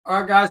All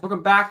right, guys,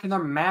 welcome back to the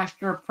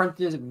Master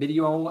Apprentice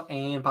video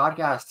and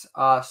podcast.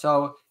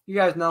 So you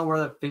guys know we're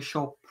the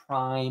official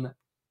Prime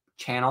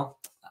channel.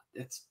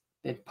 It's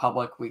in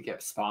public. We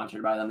get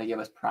sponsored by them. They give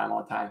us Prime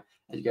all the time,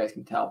 as you guys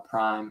can tell.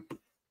 Prime.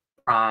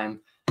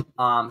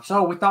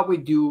 So we thought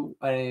we'd do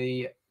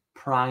a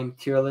Prime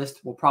tier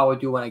list. We'll probably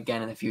do one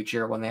again in the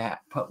future when they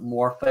put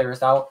more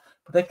flavors out.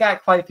 But they've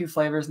got quite a few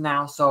flavors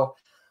now, so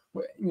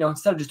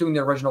instead of just doing the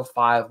original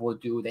 5,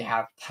 they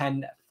have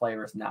 10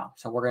 flavors now.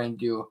 So we're gonna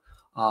do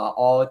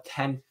all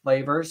 10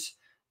 flavors.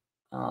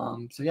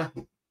 So yeah,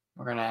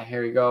 we're gonna,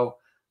 here we go,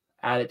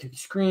 add it to the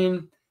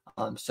screen.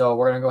 So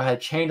we're gonna go ahead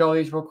and change all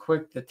these real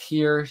quick, the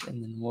tiers,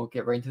 and then we'll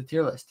get right into the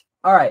tier list.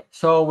 All right,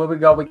 so where we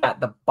go, we got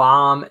the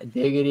Bomb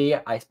Diggity.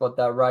 I spelled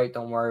that right,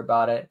 don't worry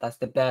about it. That's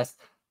the best.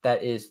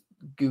 That is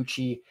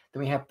Gucci.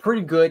 Then we have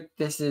Pretty Good.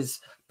 This is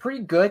pretty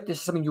good. This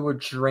is something you would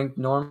drink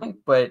normally,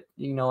 but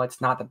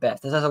it's not the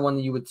best. This is the one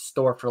that you would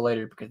store for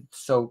later because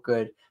it's so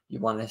good. You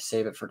want to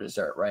save it for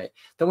dessert, right?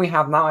 Then we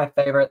have Not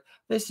My Favorite.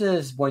 This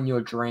is when you'll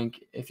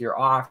drink if you're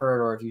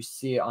offered or if you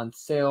see it on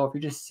sale. If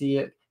you just see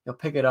it, you'll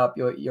pick it up,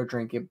 you'll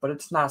drink it, but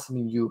it's not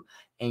something you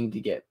aim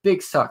to get.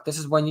 Big Suck. This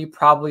is when you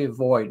probably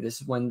avoid.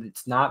 This is when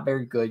it's not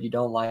very good. You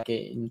don't like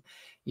it, and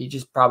you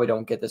just probably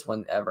don't get this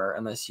one ever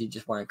unless you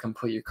just want to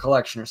complete your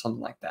collection or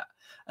something like that.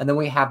 And then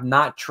we have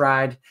Not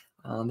Tried.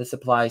 This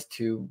applies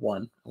to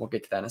one. We'll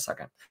get to that in a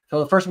second. So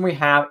the first one we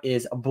have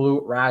is a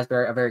Blue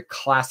Raspberry, a very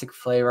classic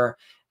flavor.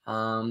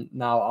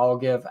 Now I'll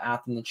give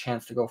Athen the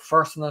chance to go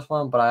first on this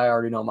one, but I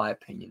already know my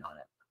opinion on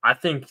it. I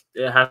think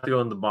it has to go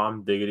in the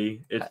Bomb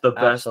Diggity. It's the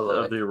best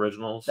of the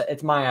originals.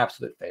 It's my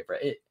absolute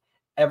favorite.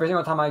 Every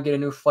single time I get a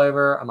new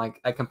flavor,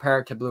 I compare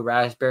it to Blue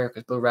Raspberry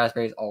because Blue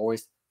Raspberry is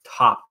always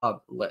top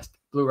of the list.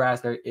 Blue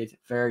Raspberry is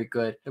very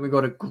good. Then we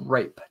go to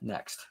Grape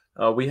next.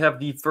 We have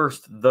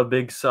the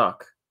Big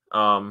Suck.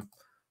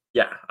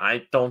 Yeah,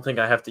 I don't think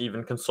I have to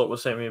even consult with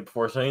Sammy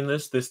before saying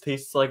this. This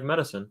tastes like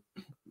medicine.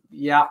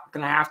 Yeah,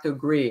 gonna have to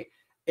agree.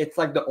 It's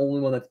like the only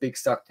one that's Big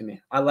Suck to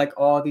me. I like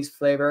all these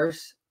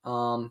flavors.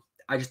 I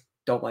just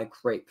don't like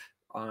grape.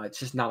 It's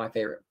just not my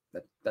favorite.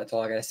 That's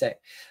all I gotta say.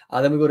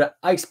 Then we go to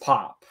Ice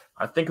Pop.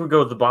 I think we go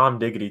with the Bomb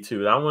Diggity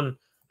too.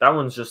 That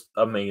one's just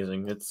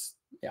amazing. It's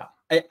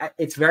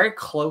very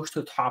close to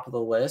the top of the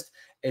list.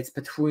 It's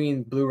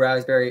between Blue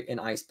Raspberry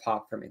and Ice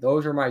Pop for me.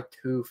 Those are my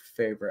two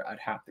favorite. I'd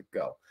have to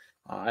go.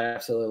 I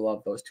absolutely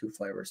love those two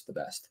flavors the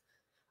best.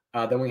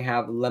 Then we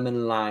have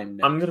Lemon Lime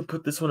next. I'm gonna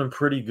put this one in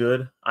Pretty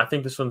Good. I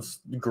think this one's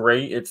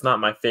great. It's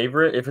not my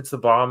favorite. If it's the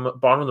bottom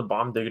of the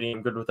Bomb Diggity,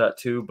 I'm good with that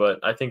too. But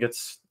I think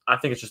it's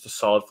just a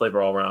solid flavor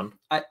all around.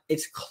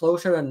 It's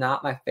closer to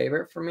not my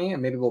favorite for me,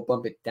 and maybe we'll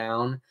bump it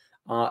down.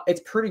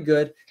 It's pretty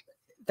good.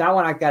 That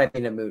one I gotta be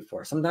in the mood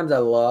for. Sometimes I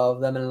love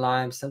lemon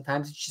lime.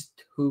 Sometimes it's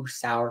just too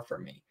sour for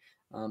me.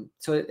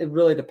 So it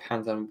really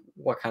depends on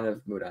what kind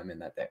of mood I'm in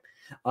that day.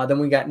 Then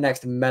we got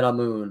next Metal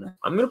Moon.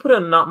 I'm gonna put it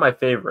in not my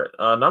favorite.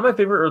 Not my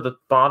favorite or the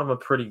bottom of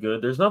Pretty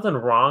Good. There's nothing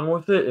wrong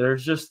with it.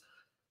 There's just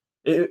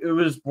it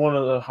was one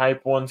of the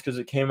hype ones because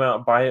it came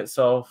out by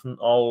itself and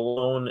all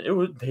alone.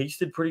 It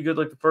tasted pretty good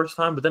like the first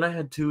time, but then I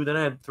had 2, then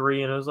I had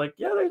 3, and it was like,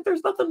 yeah,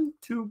 there's nothing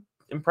too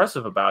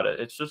impressive about it.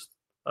 It's just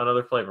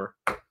another flavor.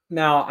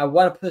 Now, I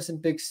want to put this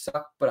in Big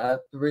Suck,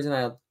 but the reason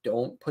I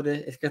don't put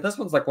it is because this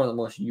one's like one of the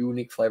most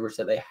unique flavors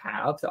that they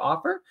have to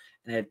offer,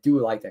 and I do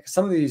like that.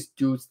 Some of these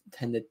dudes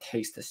tend to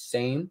taste the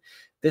same.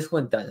 This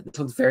one doesn't. This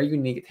one's very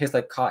unique. It tastes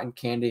like cotton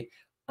candy.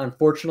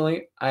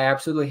 Unfortunately, I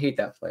absolutely hate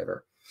that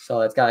flavor,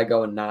 so it's got to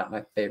go and not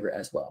my favorite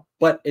as well.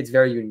 But it's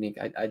very unique.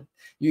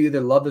 You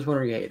either love this one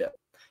or you hate it.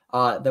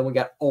 Then we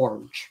got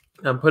Orange.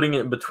 I'm putting it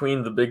in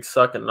between the Big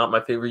Suck and not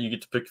my favorite. You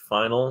get to pick the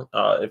final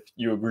if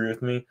you agree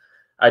with me.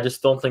 I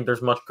just don't think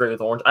there's much great with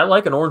orange. I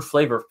like an orange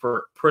flavor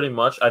for pretty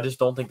much. I just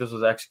don't think this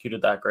was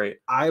executed that great.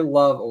 I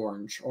love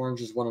orange.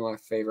 Orange is one of my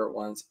favorite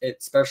ones,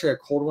 especially a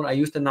cold one. I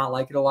used to not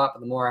like it a lot,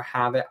 but the more I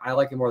have it, I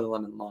like it more than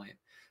lemon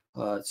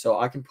lime. So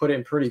I can put it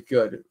in Pretty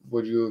Good.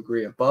 Would you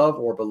agree above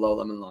or below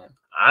lemon lime?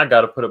 I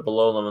got to put it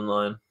below lemon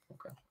lime.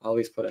 Okay. I'll at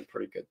least put it in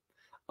Pretty Good.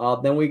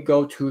 Then we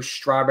go to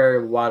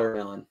Strawberry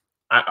Watermelon.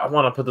 I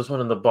want to put this one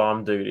in the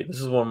Bomb Diggity.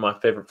 This is one of my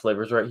favorite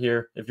flavors right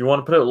here. If you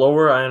want to put it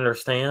lower, I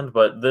understand,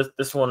 but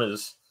this one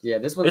is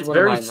this one's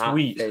very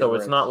sweet, so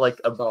it's not like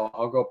a. So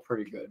I'll go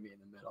Pretty Good, me in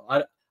the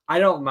middle. I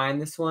don't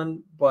mind this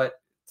one, but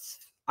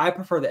I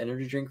prefer the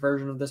energy drink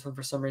version of this one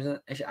for some reason.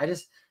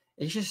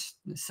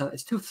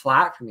 It's too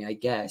flat for me, I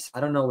guess. I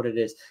don't know what it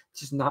is. It's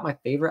just not my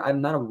favorite.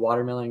 I'm not a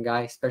watermelon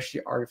guy, especially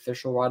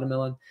artificial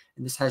watermelon,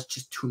 and this has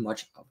just too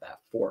much of that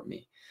for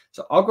me.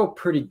 So I'll go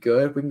Pretty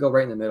Good. We can go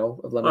right in the middle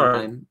of lemon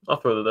lime. I'll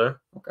throw it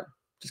there. Okay.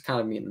 Just kind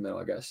of me in the middle,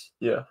 I guess.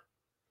 Yeah.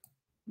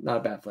 Not a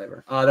bad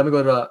flavor. Then we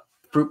go to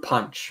Fruit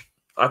Punch.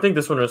 I think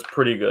this one is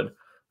pretty good.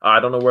 I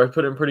don't know where I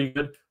put it in Pretty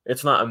Good.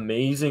 It's not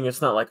amazing.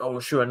 It's not like, oh,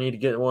 shoot, I need to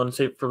get one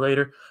saved for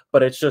later.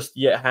 But it's just,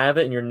 you have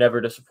it and you're never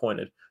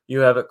disappointed.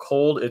 You have it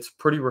cold. It's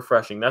pretty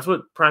refreshing. That's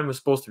what Prime was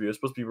supposed to be. It was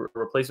supposed to be a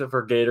replacement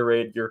for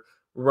Gatorade. You're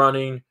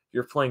running,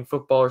 you're playing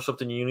football or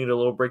something. You need a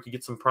little break. You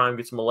get some Prime,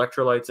 get some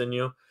electrolytes in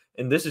you.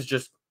 And this is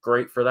just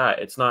great for that.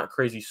 It's not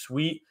crazy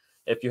sweet.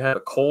 If you have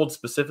it cold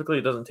specifically,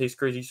 it doesn't taste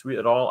crazy sweet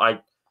at all.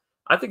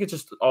 I think it's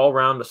just all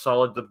around a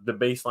solid the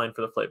baseline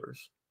for the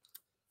flavors.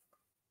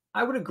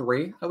 I would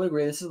agree.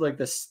 This is like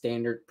the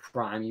standard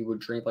prime you would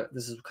drink. Like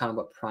this is kind of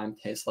what prime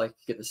tastes like.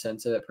 You get the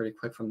sense of it pretty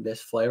quick from this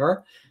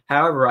flavor.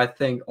 However, I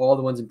think all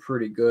the ones in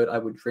pretty good I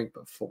would drink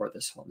before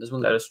this one.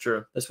 That is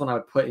true. This one I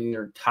would put in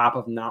either top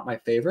of not my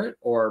favorite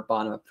or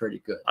bottom of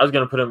pretty good. I was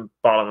gonna put him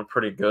bottom of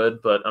pretty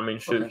good, but I mean,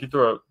 shoot, if you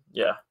throw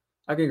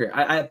I can agree.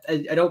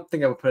 I don't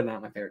think I would put it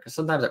not my favorite because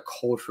sometimes a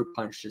cold fruit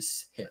punch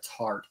just hits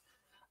hard.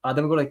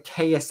 Then we go to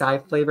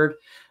KSI flavored.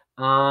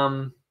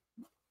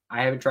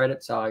 I haven't tried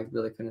it, so I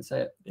really couldn't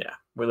say it. Yeah,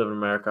 we live in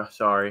America.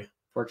 Sorry.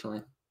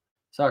 Fortunately.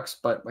 Sucks,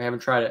 but we haven't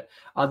tried it.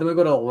 Then we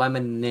go to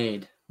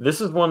lemonade. This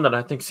is one that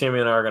I think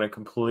Sammy and I are going to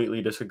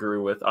completely disagree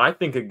with. I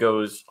think it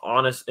goes,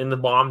 in the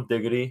bomb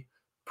diggity,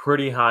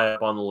 pretty high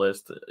up on the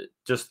list.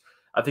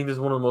 I think this is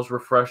one of the most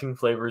refreshing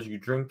flavors. You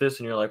drink this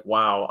and you're like,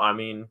 wow. I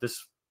mean,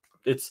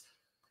 it's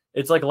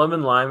like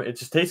lemon lime. It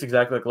just tastes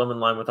exactly like lemon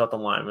lime without the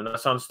lime. And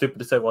that sounds stupid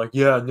to say, like,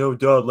 yeah, no,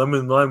 duh,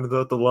 lemon lime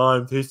without the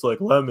lime tastes like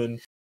lemon.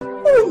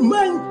 Oh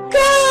my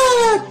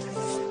God!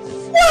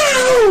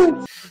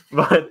 Wow!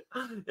 But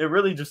it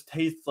really just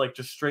tastes like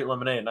just straight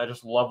lemonade. And I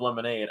just love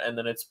lemonade. And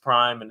then it's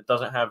prime and it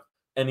doesn't have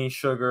any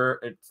sugar.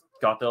 It's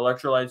got the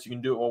electrolytes. You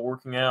can do it while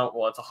working out.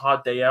 Well, it's a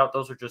hot day out.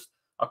 Those are just,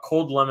 a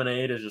cold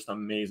lemonade is just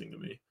amazing to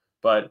me.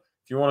 But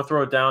if you want to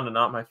throw it down to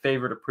not my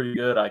favorite or pretty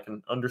good, I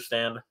can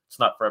understand. It's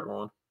not for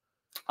everyone.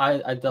 I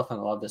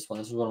definitely love this one.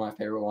 This is one of my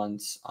favorite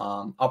ones.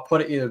 I'll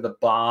put it either the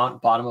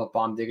bottom of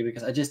bomb diggity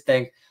because I just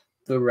think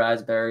blue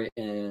raspberry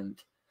and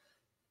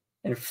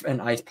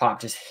ice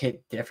pop just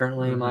hit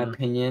differently in my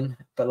opinion.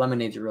 But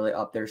lemonade's really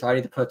up there, so I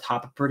either put a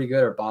top of pretty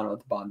good or bottom of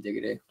the bomb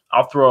diggity.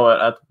 I'll throw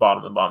it at the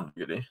bottom of the bomb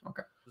diggity.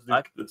 Okay,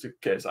 it's a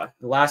KSI.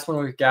 The last one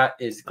we've got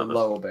is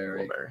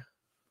Glowberry.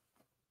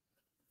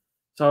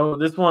 So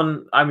this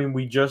one, I mean,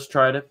 we just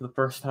tried it for the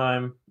first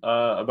time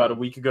about a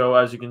week ago.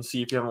 As you can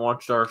see, if you haven't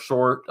watched our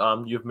short,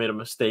 you've made a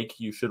mistake.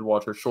 You should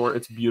watch our short.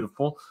 It's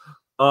beautiful.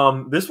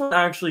 This one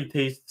actually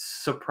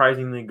tastes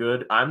surprisingly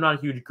good. I'm not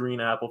a huge green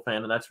apple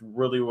fan, and that's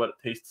really what it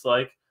tastes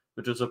like,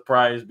 which is a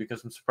surprise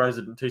because I'm surprised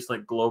it didn't taste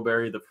like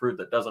Glowberry, the fruit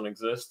that doesn't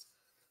exist.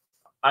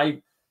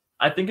 I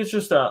think it's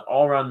just an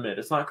all-around mid.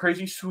 It's not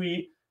crazy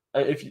sweet.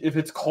 If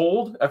it's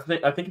cold, I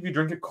think if you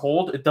drink it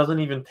cold, it doesn't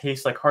even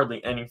taste like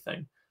hardly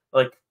anything.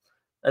 Like,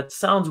 that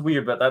sounds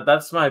weird, but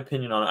that's my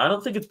opinion on it. I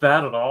don't think it's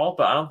bad at all,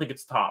 but I don't think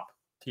it's top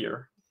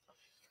tier.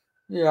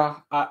 Yeah,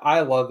 I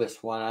love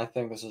this one. I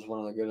think this is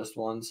one of the goodest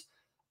ones.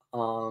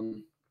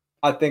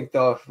 I think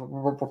though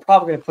we're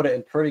probably going to put it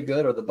in pretty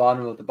good or the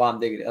bottom of the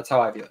bomb diggity. That's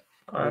how I view it.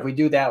 Right. If we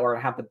do that, we're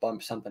going to have to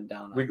bump something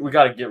down. We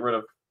got to get rid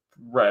of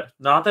red.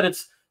 Not that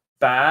it's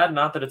bad,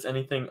 not that it's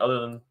anything other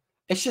than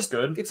it's just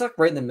good. It's like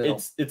right in the middle.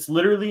 It's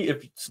literally,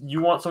 if you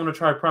want someone to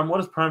try prime,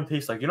 what does prime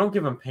taste like? You don't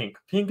give them pink.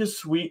 Pink is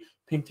sweet.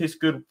 Pink tastes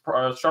good.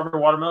 Strawberry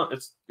watermelon,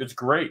 it's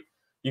great.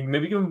 You can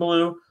maybe give them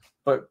blue,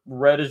 but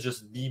red is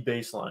just the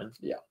baseline.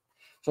 Yeah.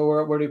 So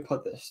where do you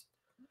put this?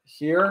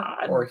 Here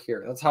or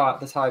here? That's how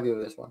I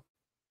view this one.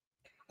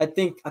 I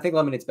think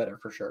lemonade's better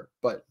for sure,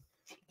 but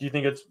do you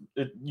think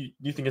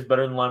you think it's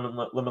better than lemon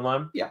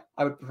lime? Yeah,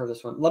 I would prefer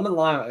this one. Lemon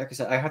lime, like I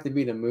said, I have to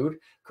be in the mood.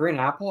 Green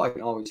apple, I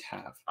can always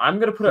have. I'm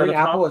gonna put green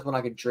apple is when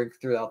I can drink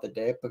throughout the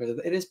day because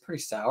it is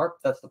pretty sour.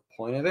 That's the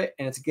point of it,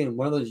 and it's again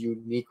one of those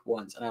unique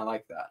ones, and I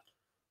like that.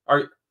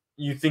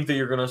 You think that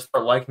you're gonna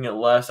start liking it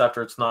less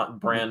after it's not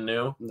brand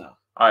new? No.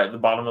 All right, the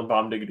bottom of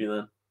bomb diggity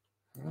then.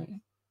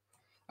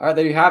 All right,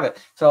 there you have it.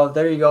 So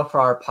there you go for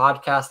our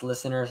podcast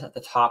listeners. At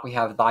the top, we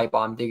have Thy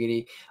Bomb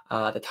Diggity.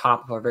 At the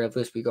top of our very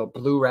list, we go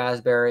Blue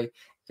Raspberry.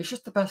 It's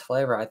just the best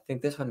flavor. I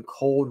think this one,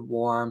 cold,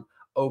 warm,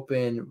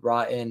 open,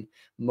 rotten,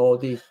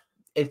 moldy.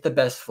 It's the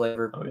best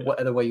flavor,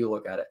 the way you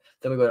look at it.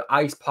 Then we go to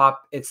Ice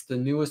Pop. It's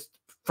the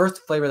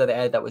first flavor that they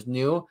added that was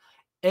new.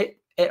 It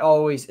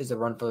always is a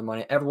run for the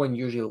money. Everyone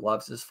usually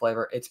loves this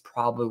flavor. It's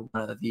probably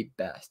one of the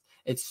best.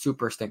 It's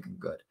super stinking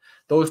good.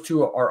 Those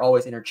two are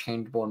always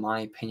interchangeable in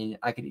my opinion.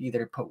 I could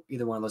either put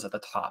either one of those at the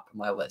top of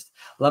my list.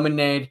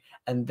 Lemonade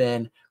and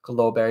then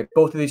Glowberry.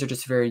 Both of these are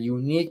just very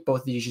unique.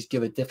 Both of these just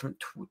give a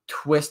different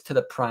twist to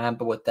the prime,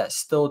 but with that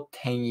still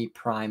tangy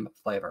prime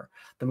flavor.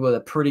 Then we go to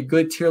the pretty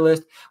good tier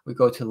list. We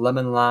go to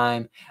lemon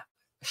lime,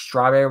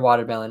 strawberry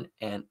watermelon,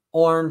 and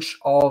orange.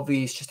 All of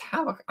these just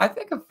have, I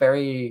think, a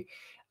very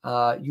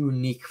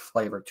unique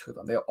flavor to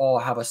them. They all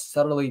have a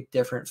subtly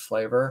different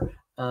flavor,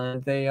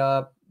 and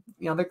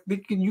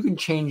you can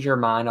change your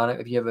mind on it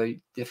if you have a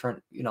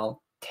different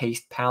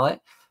taste palette,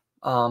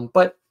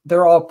 but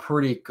they're all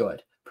pretty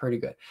good. Then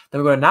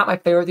we go to not my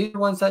favorite. These are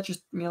ones that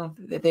just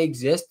they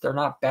exist. They're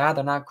not bad.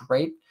 They're not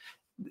great.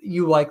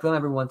 you like them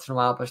every once in a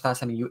while, but it's not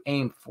something you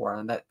aim for.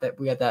 And that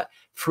we got that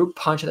Fruit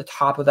Punch at the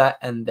top of that,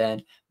 and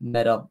then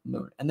Meta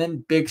Moon. And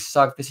then Big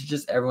Suck. This is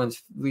just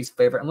everyone's least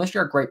favorite, unless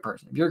you're a great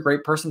person. If you're a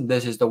great person,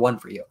 this is the one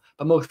for you.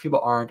 But most people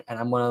aren't, and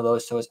I'm one of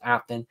those. So is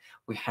Afton.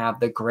 We have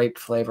the grape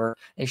flavor.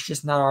 It's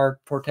just not our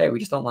forte. We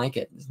just don't like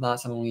it. It's not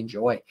something we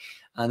enjoy.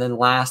 And then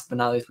last but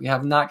not least, we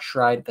have not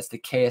tried. That's the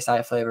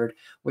KSI flavored.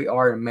 We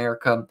are in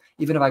America.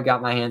 Even if I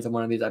got my hands on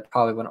one of these, I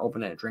probably wouldn't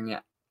open it and drink it.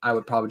 I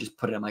would probably just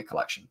put it in my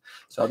collection.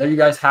 So there you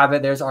guys have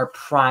it. There's our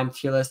Prime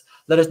tier list.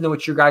 Let us know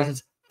what your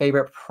guys'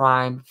 favorite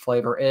Prime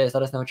flavor is.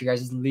 Let us know what your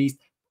guys' least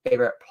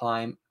favorite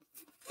Prime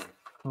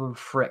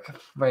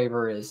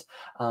flavor is.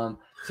 So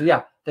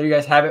yeah, there you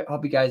guys have it.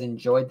 Hope you guys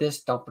enjoyed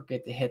this. Don't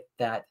forget to hit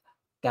that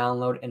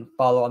download and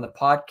follow on the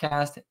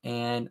podcast,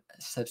 and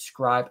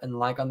subscribe and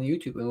like on the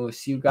YouTube. And we'll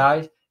see you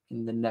guys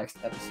in the next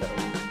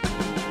episode.